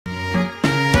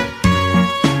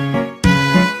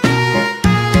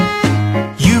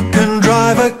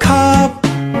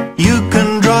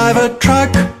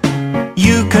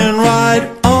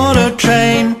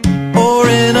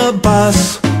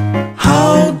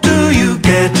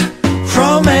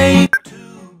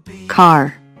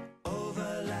car,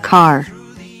 car.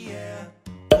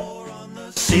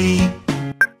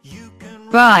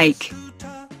 Bike,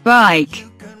 bike.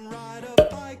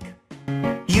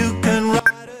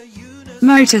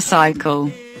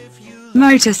 Motorcycle,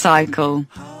 motorcycle.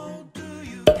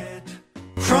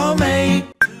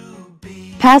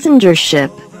 Passenger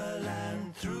ship,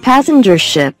 passenger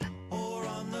ship.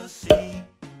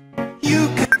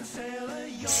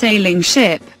 Sailing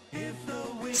ship,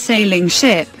 sailing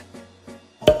ship.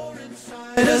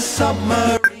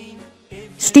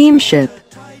 Steamship,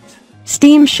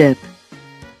 steamship.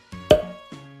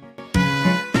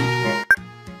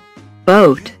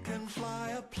 Boat,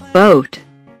 boat.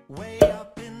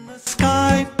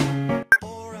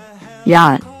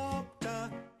 Yacht,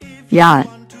 yacht.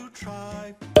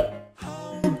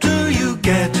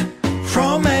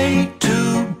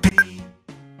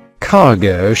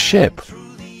 Cargo ship,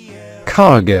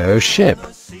 cargo ship.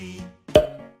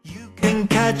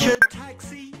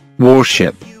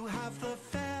 Warship,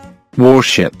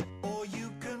 warship.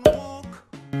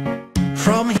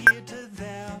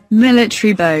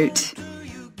 Military boat,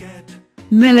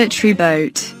 military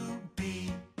boat.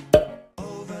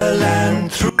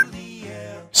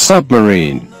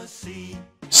 Submarine,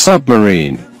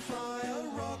 submarine.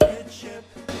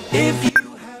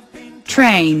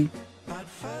 Train,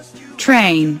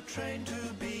 train.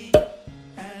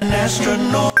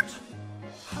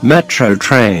 Metro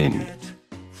train,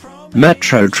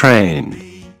 metro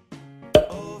train.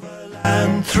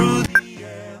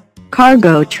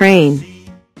 Cargo train,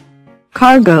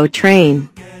 cargo train.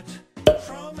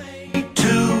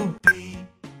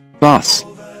 Bus,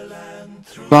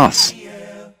 bus.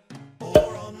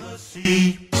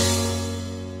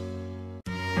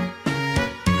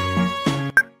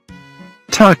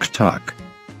 Tuk-tuk,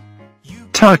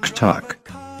 tuk-tuk.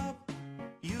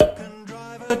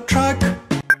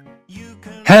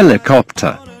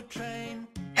 Helicopter,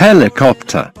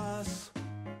 helicopter.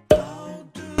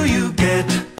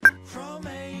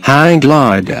 Hang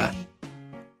glider,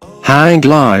 hang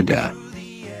glider.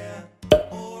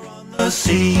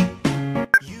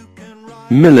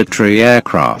 Military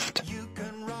aircraft,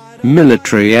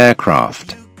 military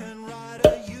aircraft.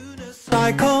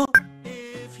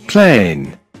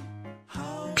 Plane,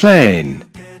 plane.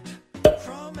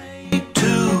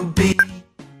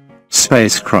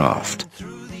 Spacecraft,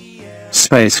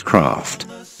 spacecraft.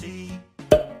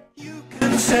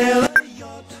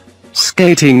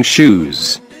 Skating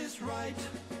shoes,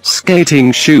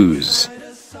 skating shoes.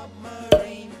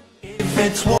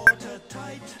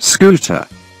 Scooter,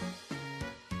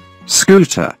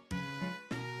 scooter.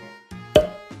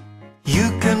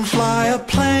 You can fly a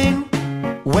plane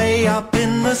way up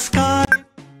in the sky.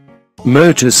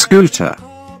 Motor scooter,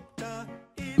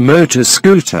 motor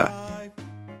scooter.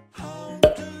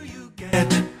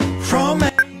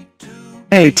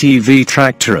 ATV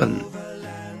tractoren,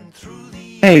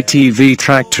 ATV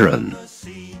tractoren.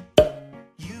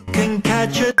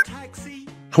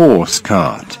 Horse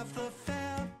cart,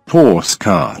 horse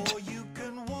cart.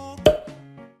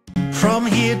 From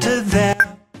here to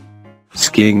there.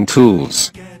 Skiing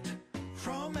tools,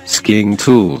 skiing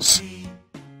tools.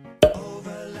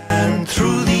 And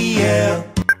through the air.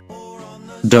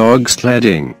 Dog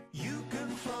sledding,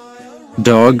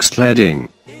 dog sledding.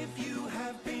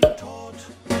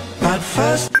 But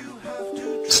first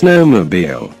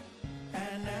Snowmobile,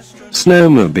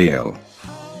 snowmobile.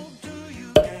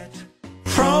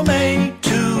 from A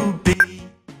to B.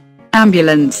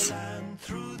 Ambulance,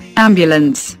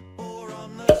 ambulance.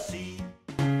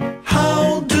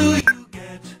 How do you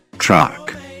get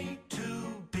Truck,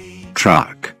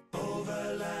 truck.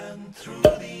 over land, through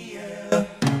the air,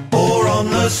 or on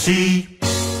the sea?